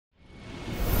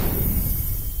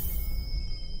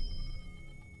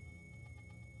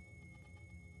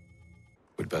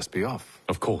We'd best be off.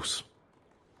 Of course.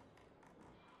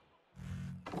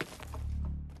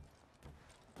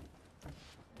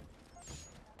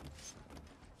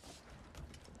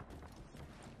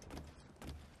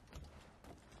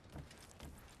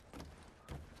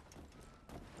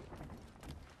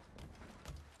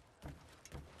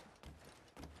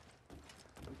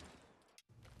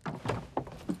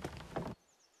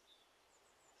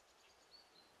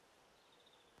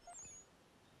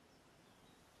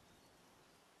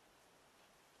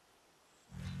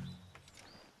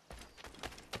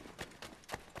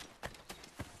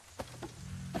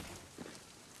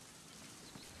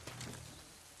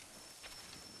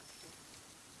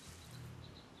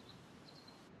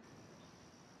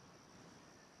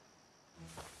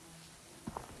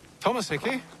 Thomas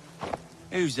Hickey?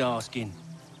 Who's asking?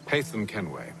 Haytham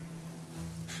Kenway.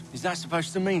 Is that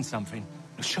supposed to mean something?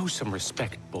 Show some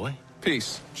respect, boy.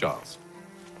 Peace, Charles.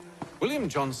 William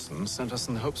Johnson sent us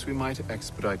in the hopes we might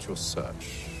expedite your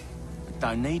search.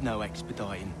 Don't need no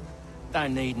expediting.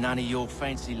 Don't need none of your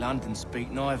fancy London speak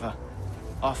neither.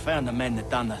 I found the men that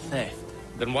done the theft.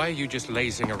 Then why are you just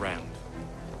lazing around?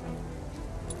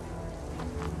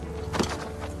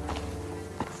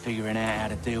 Figuring out how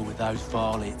to deal with those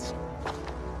varlets.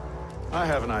 I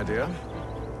have an idea.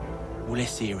 Well,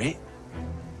 let's hear it.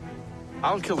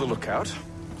 I'll kill the lookout,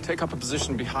 take up a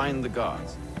position behind the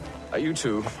guards. You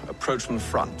two approach from the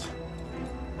front.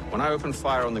 When I open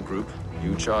fire on the group,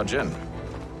 you charge in.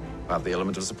 We'll have the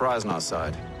element of surprise on our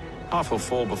side. Half will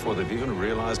fall before they've even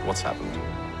realized what's happened.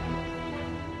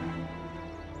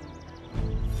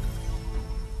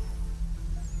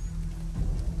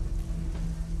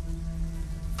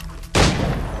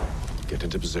 Get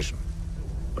into position,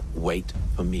 but wait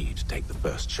for me to take the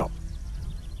first shot.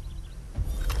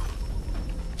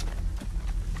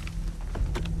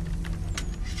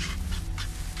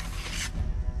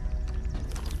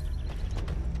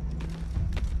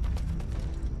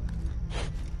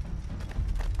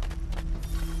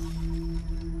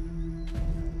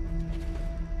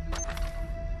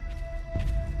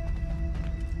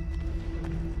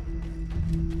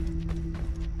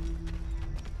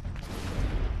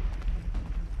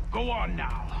 Go on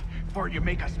now, before you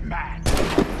make us mad.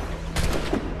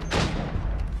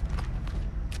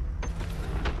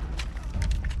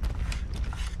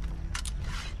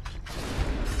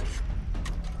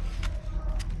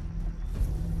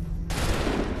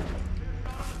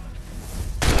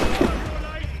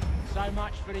 So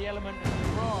much for the element of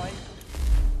surprise.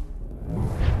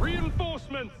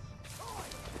 Reinforcements!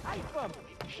 Haytham,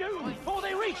 shoot them before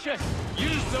they reach us!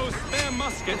 Use those spare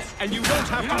muskets, and you won't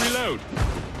have to reload.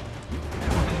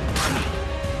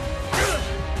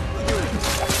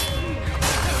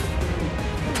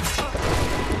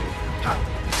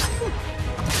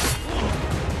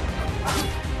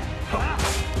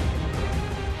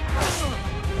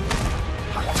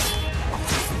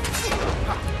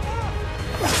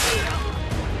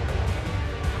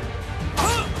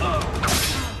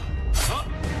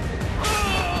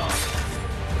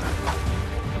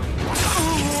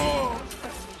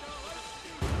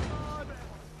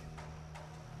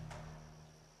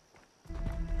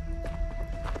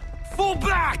 Fall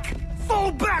back!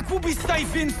 Fall back! We'll be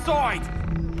safe inside!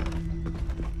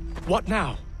 What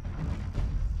now?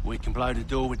 We can blow the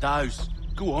door with those.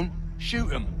 Go on, shoot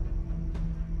them.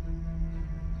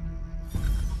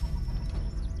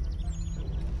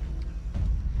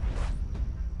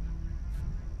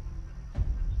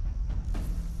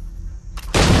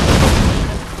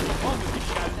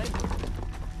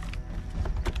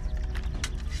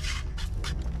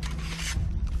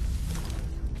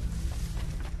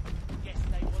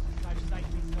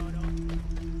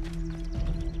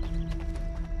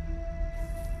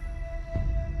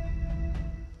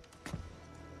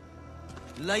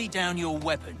 Lay down your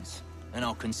weapons, and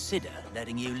I'll consider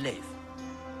letting you live.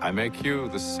 I make you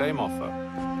the same offer.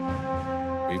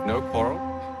 We've no quarrel.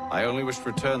 I only wish to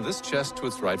return this chest to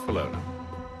its rightful owner.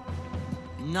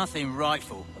 Nothing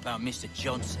rightful about Mr.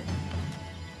 Johnson.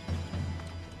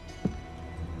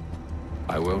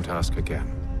 I won't ask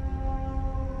again.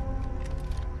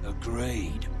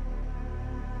 Agreed.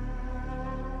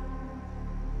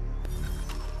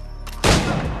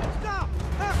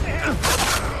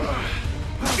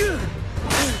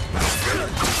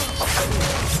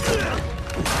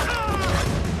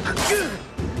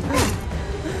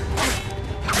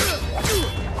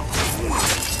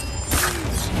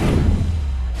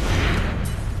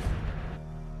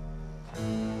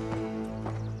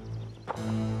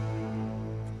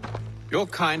 Your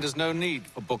kind has no need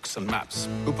for books and maps.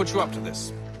 Who put you up to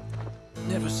this?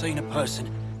 Never seen a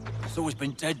person. It's always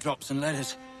been dead drops and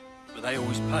letters. But they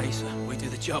always pay, so we do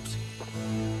the jobs.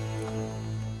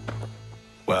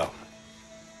 Well,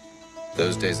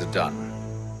 those days are done.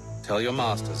 Tell your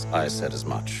masters I said as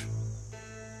much.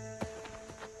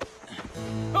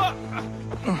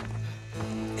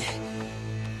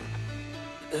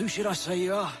 Who should I say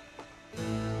you are?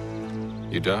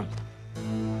 You don't?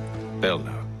 They'll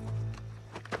know.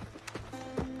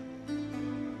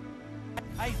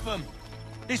 Haytham,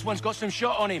 this one's got some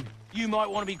shot on him. You might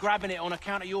want to be grabbing it on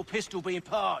account of your pistol being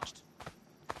parched.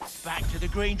 Back to the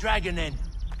Green Dragon, then.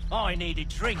 I need a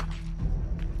drink.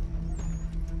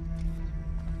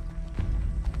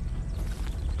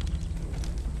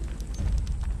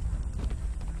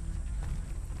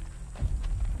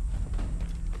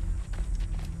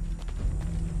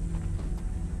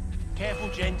 Careful,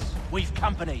 gents. We've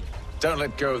company. Don't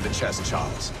let go of the chest,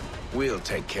 Charles. We'll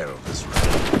take care of this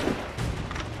round.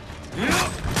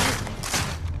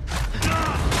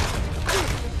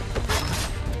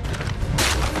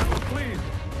 Please.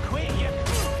 Quit, you...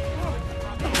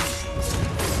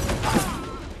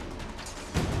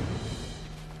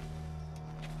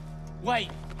 Wait.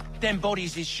 Them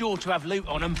bodies is sure to have loot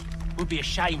on them. Would be a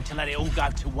shame to let it all go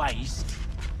to waste.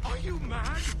 Are you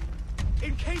mad?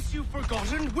 In case you've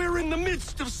forgotten, we're in the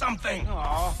midst of something!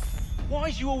 Aw,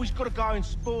 why's you always gotta go and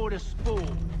spore the sport?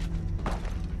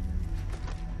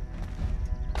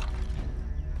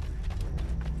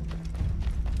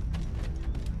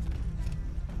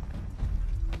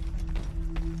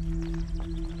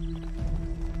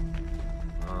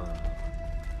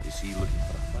 Is he looking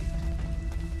for a fight?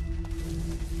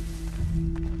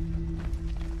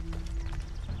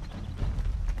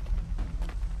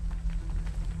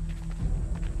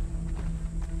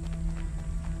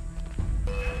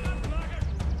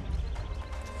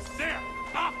 There!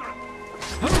 After him!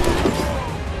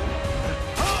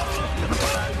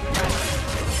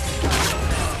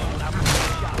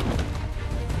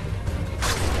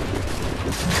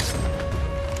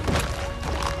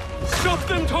 Stop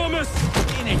them, Thomas!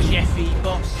 In a Jeffy,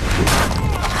 boss.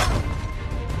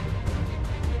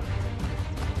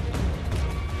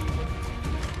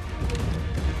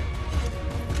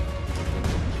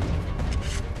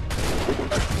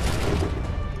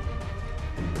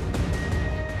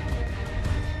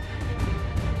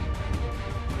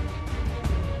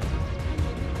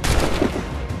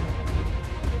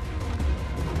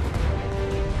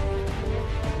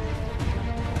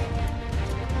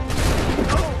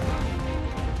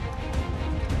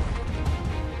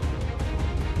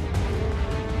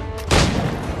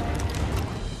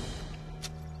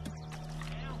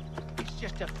 It's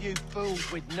just a few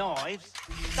fools with knives.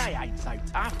 They ain't so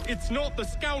tough. It's not the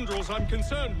scoundrels I'm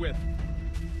concerned with.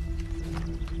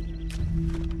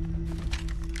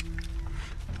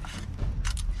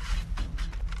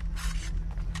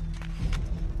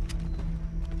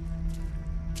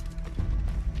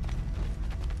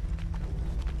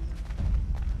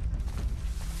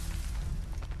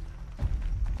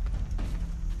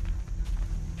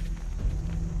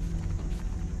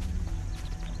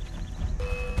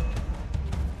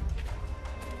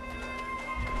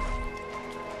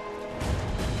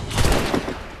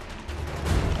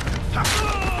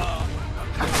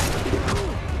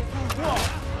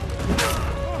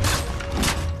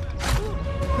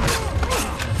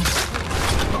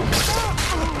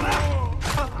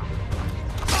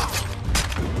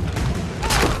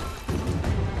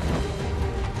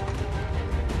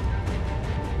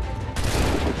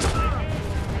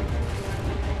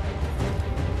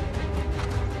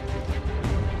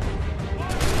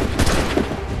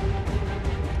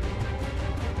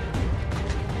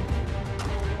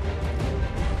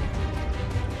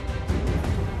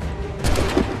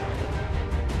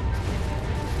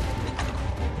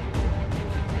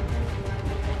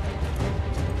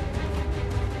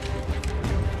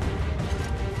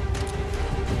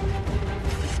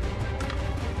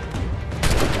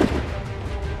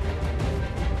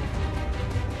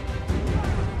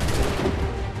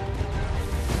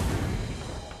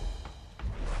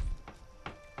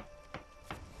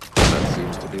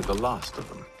 Be the last of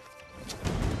them.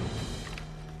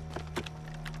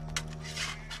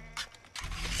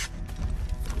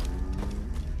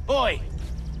 Oi!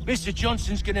 Mr.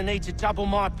 Johnson's gonna need to double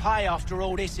my pay after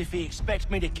all this if he expects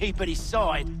me to keep at his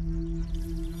side.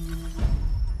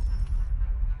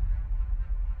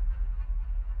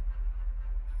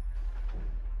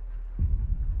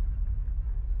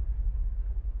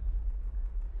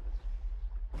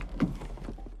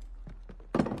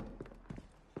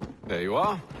 There you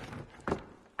are.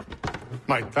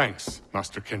 My thanks,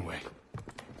 Master Kenway.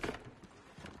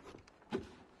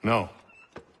 Now,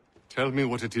 tell me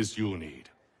what it is you need.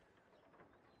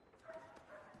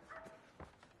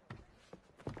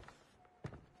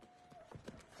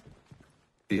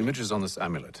 The images on this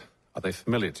amulet, are they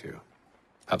familiar to you?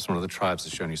 Perhaps one of the tribes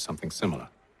has shown you something similar.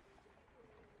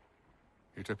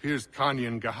 It appears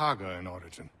Kanyan Gahaga in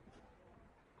origin.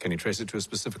 Can you trace it to a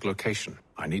specific location?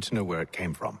 I need to know where it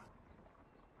came from.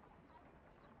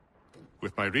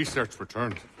 With my research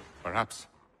returned, perhaps.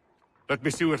 Let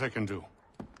me see what I can do.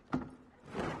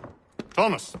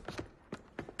 Thomas!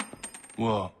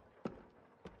 What?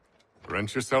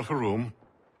 Rent yourself a room.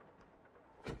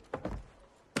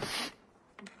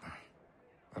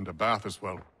 And a bath as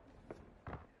well.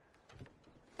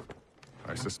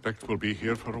 I suspect we'll be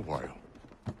here for a while.